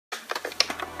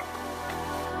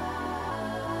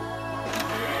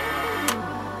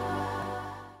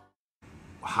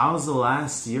how's the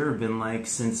last year been like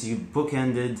since you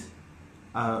bookended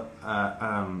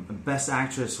Best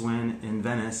Actress win in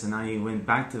Venice, and now you went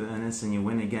back to Venice and you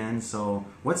win again. So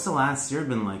what's the last year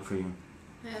been like for you?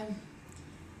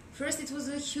 First, it was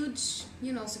a huge,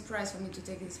 surprise for me to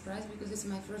take this prize because it's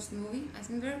my first movie,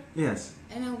 Eisenberg. Yes.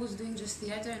 And I was doing just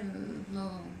theater and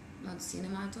not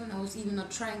cinema at all. And I was even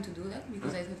not trying to do that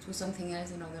because I thought it was something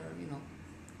else,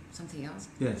 something else.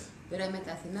 Yes. But I met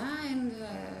Athina and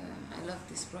I loved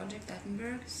this project,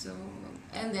 Eisenberg.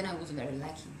 And then I was very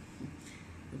lucky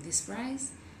with this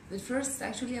prize. But first,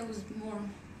 actually, I was more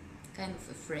kind of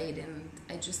afraid, and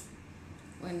I just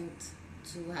went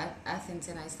to Athens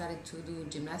and I started to do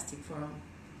gymnastics for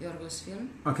Yorgos' film.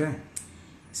 Okay.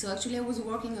 So actually I was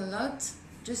working a lot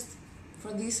just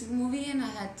for this movie, and I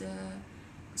had...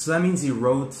 So that means he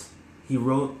wrote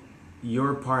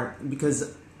your part,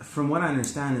 because from what I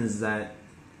understand is that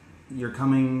you're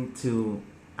coming to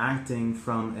acting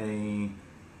from a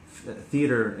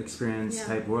theater experience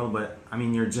type world, but I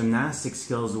mean your gymnastic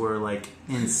skills were like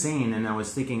insane, and I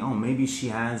was thinking, oh, maybe she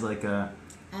has like a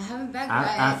I have a background.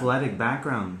 Athletic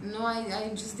background. No,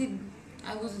 I just did.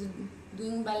 I was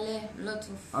doing ballet a lot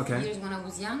of years when I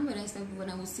was young, but I started when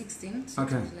I was 16, so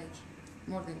it was like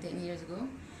more than 10 years ago.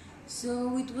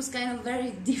 So it was kind of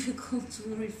very difficult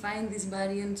to refine this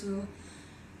body and to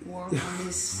work on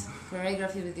this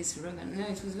choreography with this rhythm. No,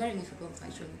 it was very difficult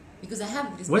actually, because I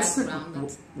have this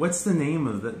background. What's the name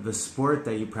of the sport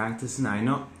that you practice in? I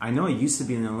know it used to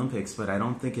be in the Olympics, but I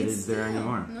don't think it is there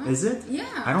anymore. No? Is it? Yeah.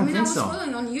 I don't think so. I was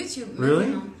following on YouTube.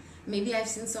 Really? Maybe I've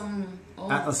seen some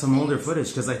older footage,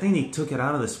 because I think they took it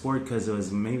out of the sport because it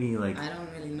was maybe like... I don't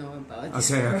really know about this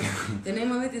sport. The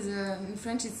name of it is, in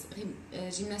French, it's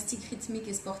Gymnastique rythmique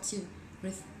et sportive.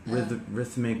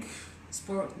 Rhythmic...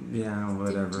 Sport. Yeah,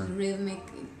 whatever. Rhythmic,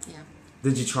 yeah.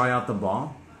 Did you try out the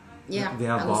ball? Yeah, they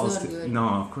have balls. Was not good. No,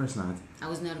 of course not. I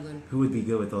was not good. Who would be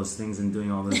good with those things and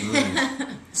doing all those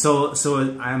movements? So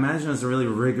I imagine it was a really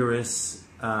rigorous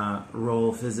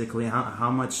role physically.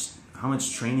 How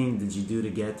much training did you do to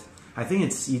get? I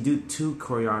think you do two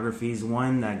choreographies.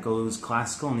 One that goes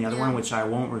classical, and the other one which I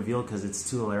won't reveal because it's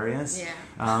too hilarious.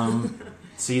 Yeah.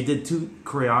 So you did two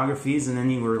choreographies, and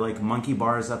then you were like monkey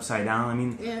bars upside down. I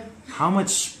mean, how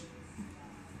much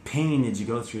pain did you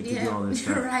go through to do all this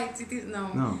stuff? You're right. It is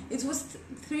no. It was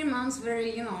 3 months,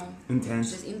 very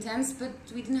intense. Just intense, but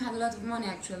we didn't have a lot of money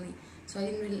actually, so I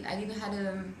didn't have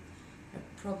a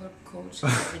proper coach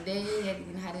every day. I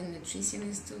didn't have a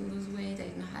nutritionist to lose weight. I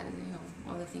didn't have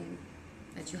all the things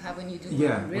that you have when you do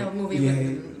a real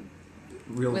movie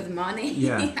with money.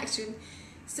 Yeah. Actually.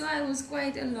 So I was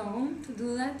quite alone to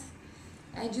do that.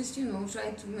 I just,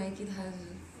 tried to make it as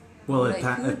well.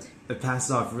 It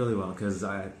passed off really well because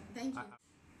Thank you.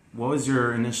 What was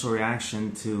your initial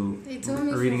reaction to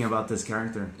reading about this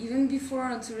character? Even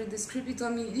before to read the script, he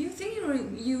told me, "Do you think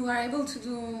you are able to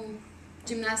do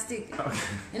gymnastics?" Okay.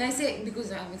 And I say,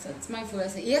 because it's my fault, I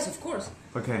say, yes, of course.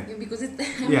 Okay. Because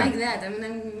I'm like that. I mean,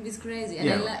 I'm a bit crazy.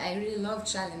 And I really love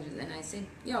challenges. And I said,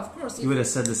 yeah, of course. You would have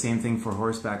said the same thing for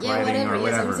horseback riding or whatever.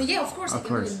 Yes, I would say, yeah, of course I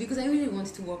can do it. Because I really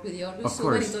wanted to work with Yorgos. So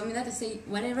when he told me that, I say,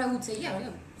 whatever, I would say, yeah,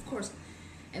 of course.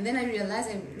 And then I realized,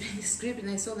 I read the script and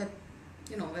I saw that,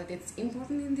 that it's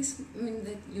important in this,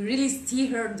 that you really see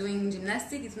her doing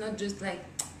gymnastics. It's not just like,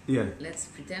 let's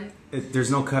pretend.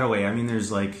 There's no cutaway. I mean,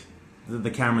 there's like...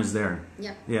 The camera's there.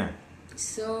 Yeah. Yeah.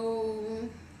 So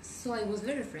I was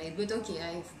very afraid, but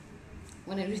okay.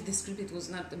 When I read the script, it was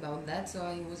not about that. So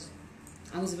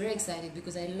I was very excited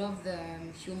because I love the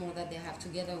humor that they have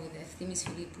together with Efthimis,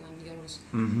 Filippou, and Yorgos.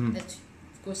 Mm-hmm. That,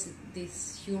 of course,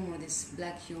 this humor, this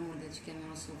black humor that you can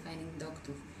also find in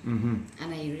Doctor. Mm-hmm.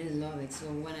 And I really love it. So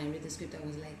when I read the script, I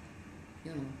was like,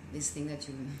 this thing that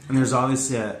you... And there's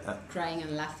obviously crying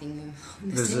and laughing.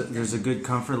 There's a good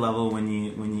comfort level when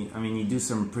you do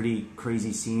some pretty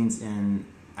crazy scenes in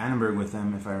Annenberg with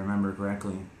them, if I remember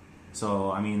correctly.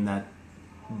 So, I mean, that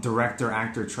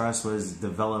director-actor trust was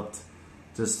developed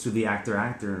just through the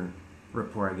actor-actor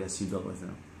rapport, I guess, you built with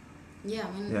them. Yeah,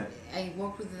 I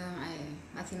work with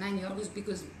Athina and Yorgos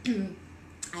because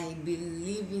I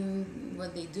believe in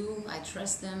what they do, I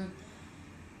trust them.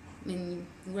 I mean,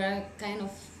 we're a kind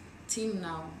of team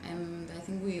now, and I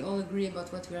think we all agree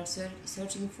about what we are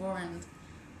searching for, and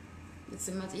it's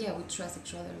a matter, we trust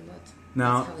each other a lot.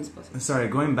 Now, that's how it's possible. Sorry,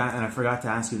 going back, and I forgot to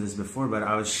ask you this before, but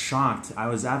I was shocked. I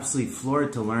was absolutely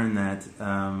floored to learn that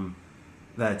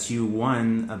that you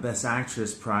won a Best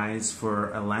Actress prize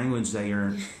for a language that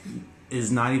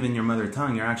is not even your mother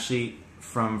tongue. You're actually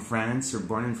from France, or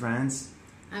born in France.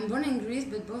 I'm born in Greece,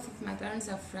 but both of my parents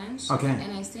are French. Okay.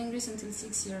 And I stayed in Greece until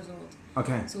 6 years old.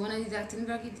 Okay. So when I did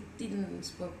Actenberg, it didn't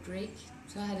speak Greek.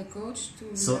 So I had a coach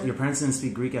to... So your parents didn't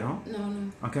speak Greek at home? No,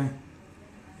 no. Okay.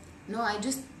 No, I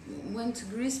just went to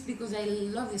Greece because I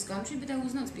love this country, but I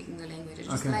was not speaking the language. I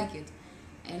just like it.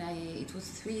 And it was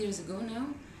 3 years ago now.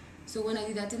 So when I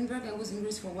did Actenberg, I was in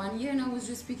Greece for 1 year, and I was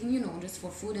just speaking, just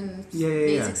for food and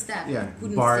basic stuff. Yeah. I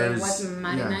couldn't Bars, say what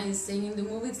Marina is saying in the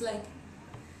movie. It's like,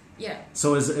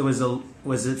 So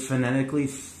was it phonetically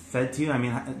fed to you? I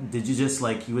mean, did you just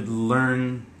you would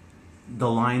learn the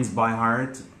lines by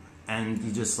heart, and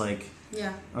you just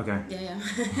Yeah. Okay. Yeah.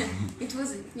 It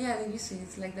was, you see,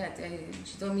 it's like that.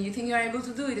 She told me, you think you're able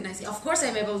to do it? And I say, of course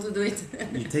I'm able to do it.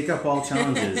 You take up all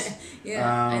challenges.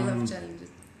 I love challenges.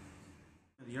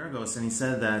 Yorgos, and he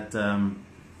said that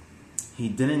he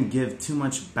didn't give too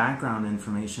much background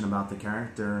information about the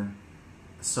character,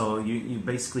 so you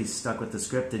basically stuck with the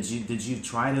script. Did you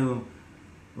try to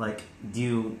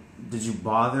did you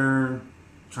bother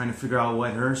trying to figure out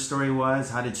what her story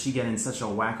was? How did she get in such a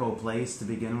wacko place to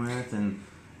begin with, and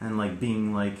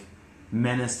being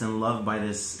menaced and loved by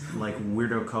this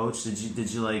weirdo coach?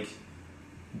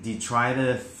 Do you try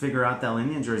to figure out that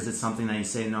lineage, or is it something that you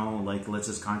say, no, let's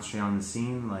just concentrate on the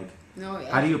scene? No.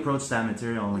 How do you approach that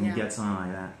material when you get something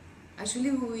like that?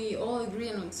 Actually, we all agree,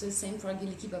 and it's the same for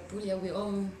Aggeliki, Papoulia. We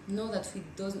all know that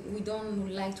we don't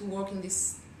like to work in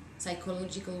this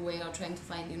psychological way or trying to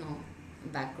find, a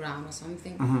background or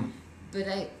something. Mm-hmm. But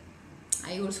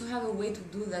I also have a way to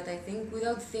do that, I think,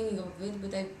 without thinking of it,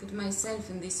 but I put myself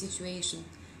in this situation.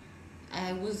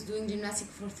 I was doing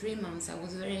gymnastics for 3 months. I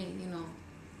was very,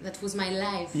 that was my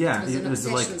life. Yeah, it was an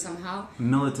obsession somehow.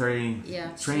 Military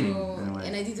training.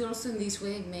 And I did it also in this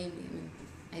way, maybe.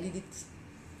 I did it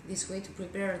this way to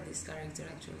prepare this character,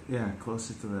 actually. Yeah,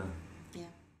 closer to the... Yeah.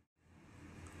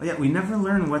 Oh, yeah, we never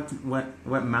learned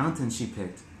what mountain she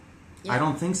picked. Yeah. I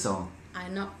don't think so. I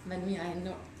know, but I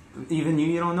know. Even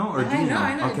you don't know, or do you know?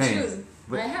 I know. Okay. I choose.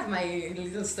 But I have my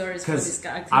little stories for this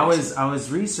character. I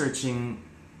was researching.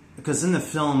 Because in the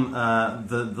film,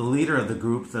 the leader of the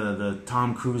group, the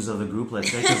Tom Cruise of the group, let's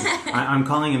say, because I'm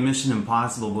calling it Mission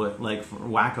Impossible, but for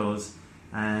wackos,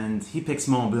 and he picks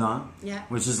Mont Blanc,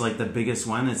 which is the biggest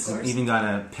one. It's even got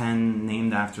a pen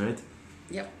named after it.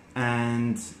 Yep.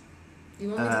 And you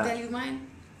want me to tell you mine?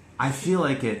 I feel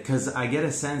like it, because I get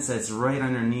a sense that it's right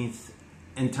underneath,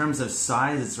 in terms of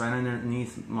size, it's right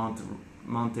underneath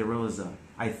Monte Rosa,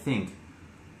 I think.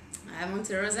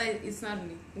 Monte Rosa, it's not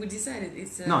me. We decided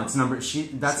it's... No, it's number...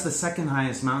 That's the second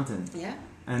highest mountain. Yeah.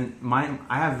 And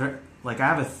I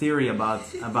have a theory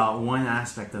about one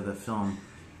aspect of the film.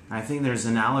 I think there's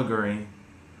an allegory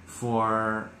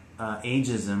for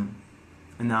ageism,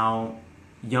 and now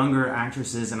younger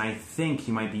actresses, and I think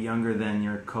he might be younger than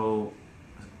your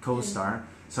co-star.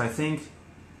 So I think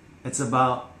it's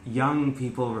about young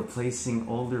people replacing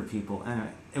older people. And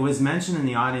it was mentioned in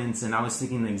the audience, and I was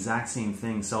thinking the exact same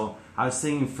thing. So I was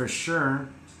thinking for sure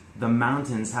the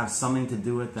mountains have something to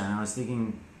do with that. And I was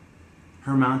thinking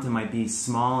her mountain might be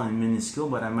small and minuscule,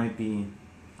 but I might be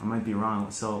wrong.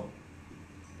 So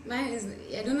mine is,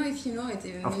 I don't know if you know it.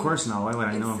 Of course not. Why would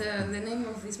I know? The name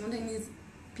of this mountain is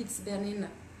Psillakis.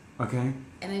 Okay.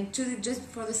 And I choose it just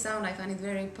for the sound. I find it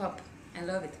very pop. I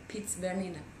love it.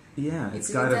 Psillakis. Yeah, it's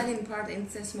got an Italian part, and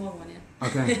it's a small one. Yeah.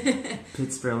 Okay.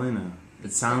 Psillakis.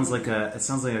 It sounds like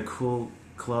a cool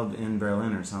club in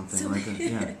Berlin or something. So,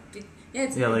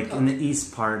 it's in the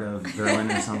east part of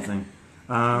Berlin or something.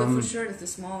 But for sure, it's the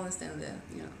smallest and the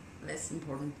less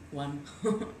important one.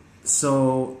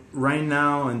 So right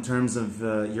now, in terms of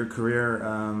your career,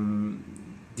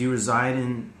 do you reside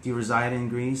in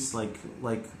Greece?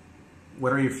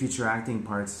 What are your future acting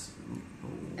parts?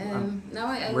 Now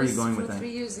I was for 3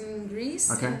 years in Greece,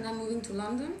 and I'm moving to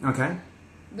London. Okay.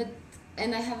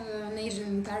 And I have an agent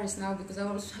in Paris now because I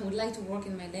would like to work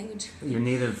in my language. Your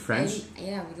native French?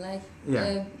 I would like.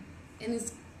 Yeah. And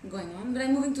it's going on. But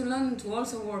I'm moving to London to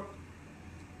also work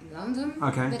in London.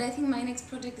 Okay. But I think my next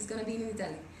project is going to be in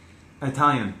Italy.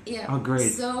 Italian? Yeah. Oh,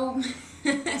 great. So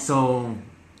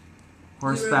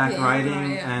horseback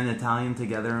riding and Italian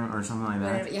together or something like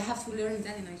that? Whatever. You have to learn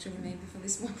Italian actually maybe for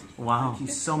this one. Wow. Thank you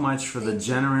so much for the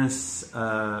generous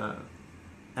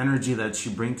energy that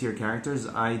you bring to your characters.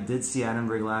 I did see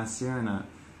Edinburgh last year,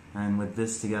 and with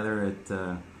this together,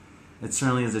 it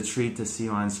certainly is a treat to see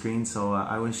you on screen. So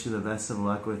I wish you the best of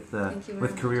luck with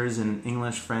careers in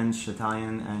English, French,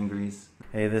 Italian, and Greece.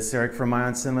 Hey, this is Eric from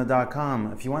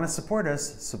MyOnCinema.com. If you want to support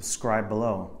us, subscribe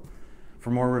below. For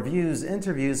more reviews,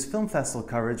 interviews, film festival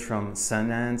coverage from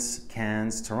Sundance,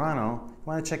 Cannes, Toronto, you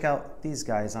want to check out these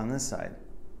guys on this side.